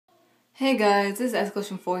Hey guys, this is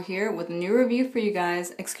Escalation4 here with a new review for you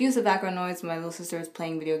guys. Excuse the background noise, my little sister is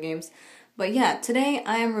playing video games. But yeah, today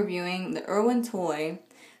I am reviewing the Irwin Toy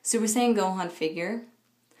Super Saiyan Gohan figure.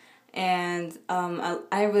 And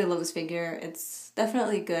I really love this figure. It's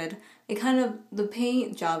definitely good. The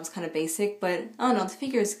paint job is kind of basic, but I don't know, the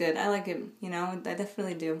figure is good. I like it, I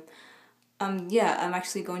definitely do. Yeah, I'm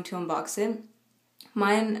actually going to unbox it.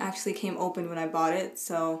 Mine actually came open when I bought it,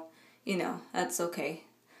 so, that's okay.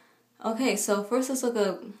 Okay, so first let's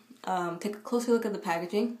take a closer look at the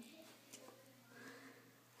packaging.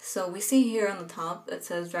 So we see here on the top it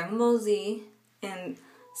says Dragon Ball Z in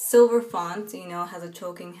silver font, has a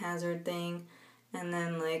choking hazard thing, and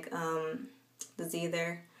then the Z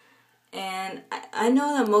there. And I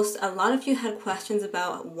know that a lot of you had questions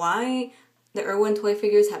about why the Irwin Toy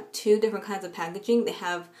figures have two different kinds of packaging. They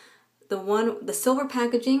have the silver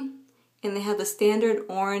packaging, and they have the standard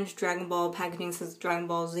orange Dragon Ball packaging that says Dragon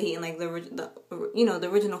Ball Z and the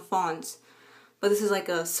original fonts. But this is like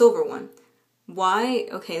a silver one. Why?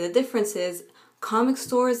 Okay, the difference is comic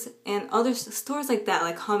stores and other stores like that,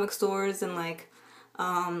 like comic stores and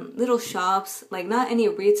little shops, like not any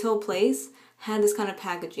retail place had this kind of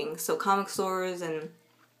packaging. So comic stores and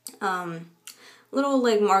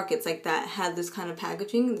little markets like that had this kind of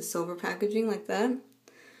packaging, the silver packaging like that.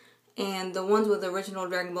 And the ones with the original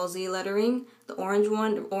Dragon Ball Z lettering, the orange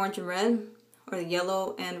one, the orange and red, or the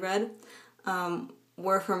yellow and red,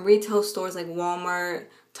 were from retail stores like Walmart,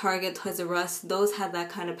 Target, Toys R Us. Those had that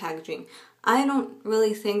kind of packaging. I don't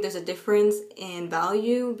really think there's a difference in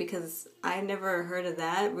value because I never heard of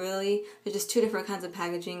that, really. There's just two different kinds of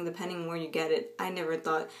packaging depending on where you get it. I never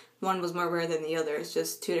thought one was more rare than the other. It's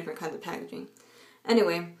just two different kinds of packaging.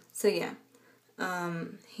 Anyway, so yeah.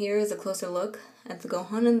 Here is a closer look at the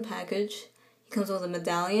Gohan in the package. He comes with a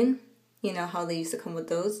medallion, how they used to come with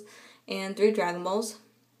those, and 3 Dragon Balls.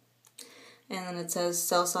 And then it says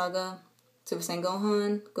Cell Saga, Super Saiyan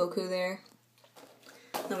Gohan, Goku there.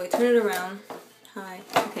 Then we turn it around. Hi.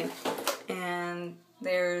 Okay. And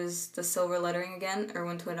there's the silver lettering again,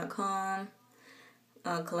 IrwinToy.com.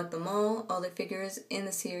 Collect them all the figures in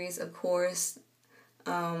the series, of course.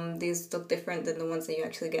 These look different than the ones that you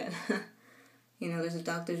actually get. There's a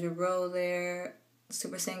Dr. Gero there,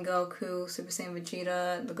 Super Saiyan Goku, Super Saiyan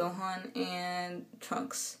Vegeta, the Gohan, and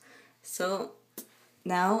Trunks. So,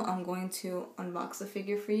 now I'm going to unbox the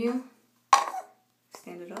figure for you.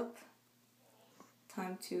 Stand it up.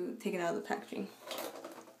 Time to take it out of the packaging.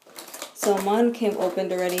 So mine came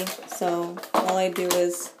opened already, so all I do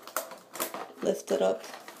is lift it up.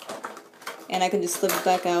 And I can just slip it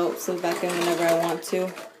back out, slip it back in whenever I want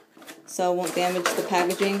to. So it won't damage the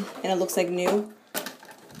packaging, and it looks like new.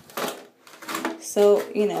 So,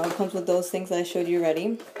 it comes with those things that I showed you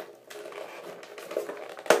already.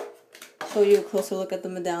 Show you a closer look at the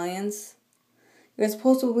medallions. You're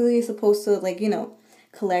supposed to,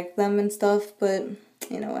 collect them and stuff, but,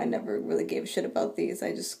 I never really gave a shit about these.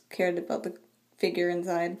 I just cared about the figure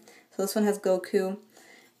inside. So this one has Goku,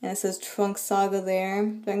 and it says Trunks Saga there.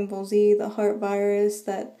 Dragon Ball Z, the heart virus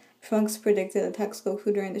that Trunks predicted attacks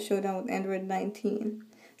Goku during the showdown with Android 19.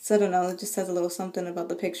 So I don't know, it just says a little something about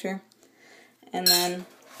the picture. And then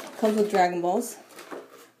it comes with Dragon Balls,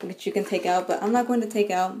 which you can take out, but I'm not going to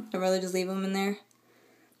take out. I'd rather just leave them in there.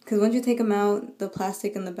 Because once you take them out, the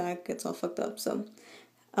plastic in the back gets all fucked up. So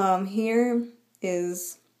here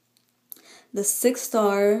is the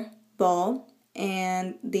 6-star ball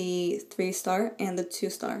and the 3-star and the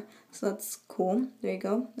 2-star. So that's cool. There you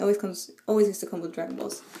go. Always used to come with Dragon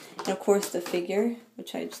Balls. And of course the figure,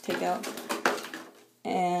 which I just take out.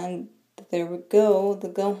 And there we go, the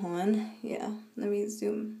Gohan. Yeah, let me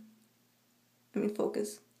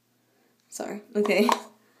focus. Sorry. Okay.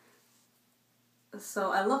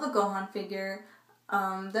 So I love the Gohan figure.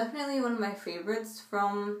 Definitely one of my favorites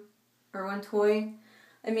from Irwin Toy.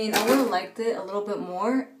 I mean, I would have liked it a little bit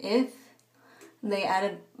more if they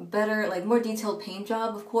added better, more detailed paint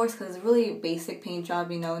job, of course, because it's a really basic paint job,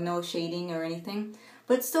 no shading or anything.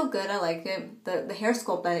 But it's still good, I like it. The hair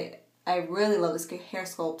sculpt, I really love this hair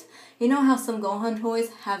sculpt. You know how some Gohan toys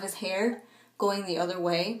have his hair going the other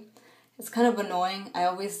way? It's kind of annoying. I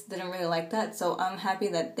always didn't really like that, so I'm happy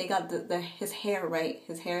that they got his hair right.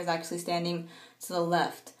 His hair is actually standing to the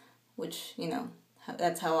left, which,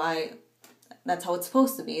 that's how it's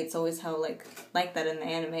supposed to be. It's always how, like that in the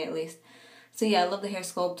anime, at least. So yeah, I love the hair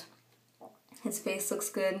sculpt. His face looks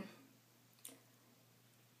good.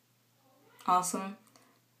 Awesome.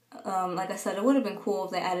 Like I said, it would have been cool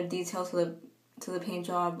if they added detail to the paint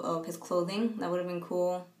job of his clothing. That would have been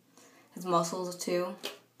cool. His muscles too.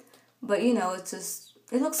 But it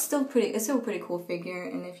looks still pretty. It's still a pretty cool figure.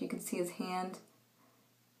 And if you can see his hand,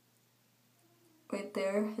 right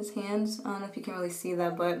there, his hands. I don't know if you can really see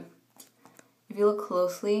that, but if you look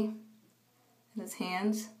closely at his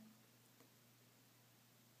hands,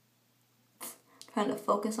 trying to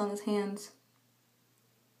focus on his hands.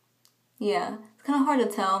 Yeah, it's kind of hard to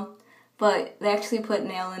tell, but they actually put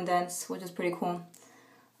nail indents, which is pretty cool.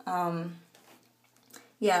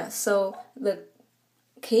 Yeah, so the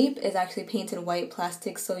cape is actually painted white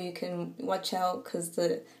plastic, so you can watch out because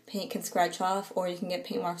the paint can scratch off or you can get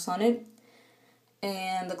paint marks on it.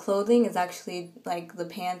 And the clothing is actually like the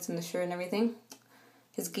pants and the shirt and everything.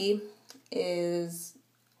 His gi is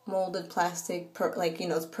molded plastic,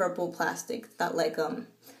 it's purple plastic, not like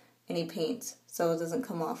any paint, so it doesn't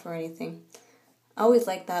come off or anything. I always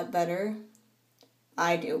like that better.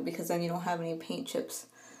 I do, because then you don't have any paint chips.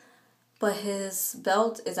 But his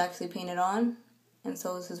belt is actually painted on, and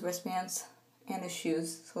so is his wristbands and his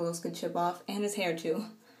shoes, so those could chip off, and his hair too.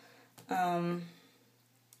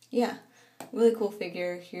 Yeah, really cool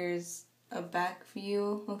figure. Here's a back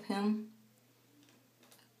view of him.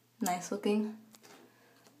 Nice looking.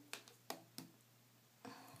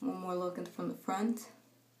 One more look from the front.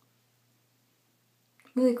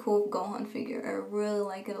 Really cool Gohan figure. I really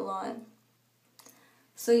like it a lot.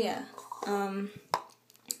 So yeah,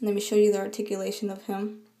 let me show you the articulation of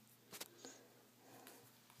him.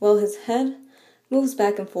 Well, his head moves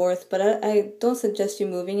back and forth, but I don't suggest you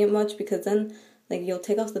moving it much, because then you'll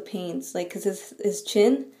take off the paints. Because his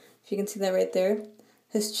chin, if you can see that right there,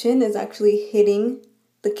 his chin is actually hitting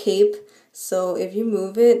the cape. So if you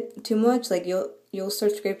move it too much, you'll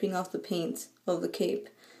start scraping off the paint of the cape.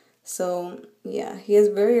 So yeah, he is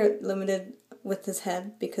very limited with his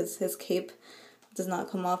head because his cape does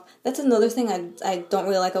not come off. That's another thing I don't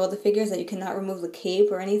really like about the figure, is that you cannot remove the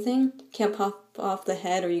cape or anything. You can't pop off the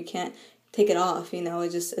head, or you can't take it off,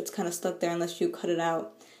 it's kind of stuck there unless you cut it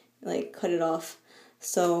out, cut it off.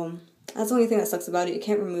 So that's the only thing that sucks about it. You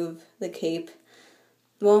can't remove the cape.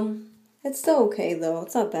 Well, it's still okay though.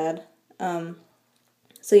 It's not bad.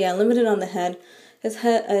 So yeah, limited on the head. His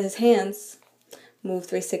hands move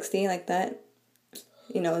 360 like that.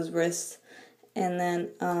 His wrist, and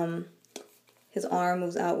then his arm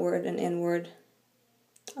moves outward and inward,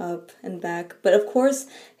 up and back. But of course,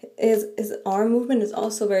 his arm movement is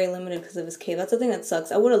also very limited because of his cape. That's the thing that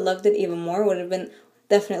sucks. I would have loved it even more. It would have been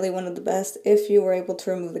definitely one of the best if you were able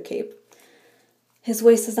to remove the cape. His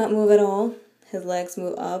waist does not move at all. His legs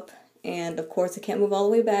move up, and of course it can't move all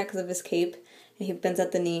the way back because of his cape. And he bends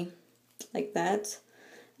at the knee like that,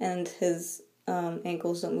 and his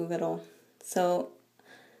ankles don't move at all. So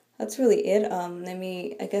that's really it. Let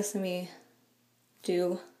me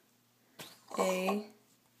do a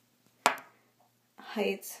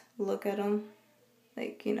height look at him,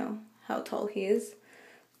 how tall he is.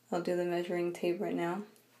 I'll do the measuring tape right now.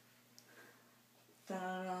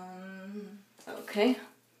 Okay.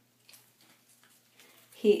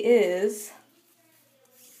 He is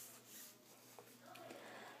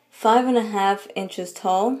 5.5 inches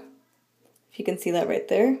tall, if you can see that right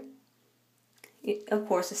there. Of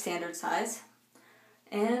course, a standard size.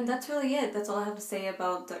 And that's really it. That's all I have to say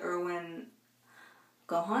about the Irwin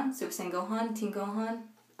Gohan, Super Saiyan Gohan, Teen Gohan.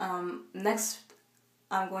 Next,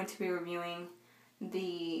 I'm going to be reviewing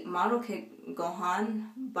the model kit Gohan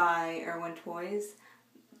by Irwin Toys.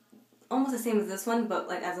 Almost the same as this one,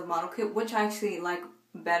 but as a model kit, which I actually like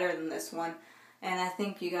better than this one. And I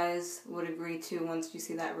think you guys would agree too once you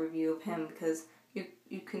see that review of him, because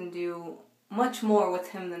you can do much more with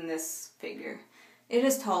him than this figure. It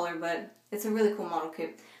is taller, but it's a really cool model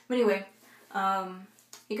kit. But anyway,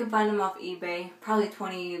 you can find them off eBay, probably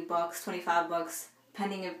 $20, $25,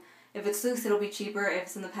 depending if it's loose, it'll be cheaper. If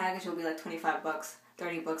it's in the package, it'll be like $25,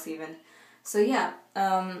 $30 even. So yeah,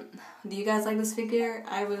 do you guys like this figure?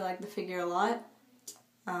 I really like the figure a lot.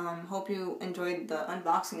 Hope you enjoyed the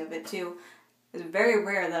unboxing of it too. It's very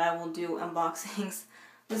rare that I will do unboxings.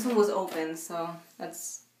 This one was open, so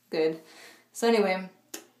that's good. So anyway,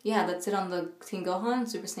 yeah, that's it on the Teen Gohan,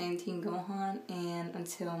 Super Saiyan Teen Gohan, and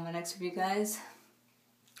until my next review, guys,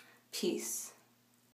 peace.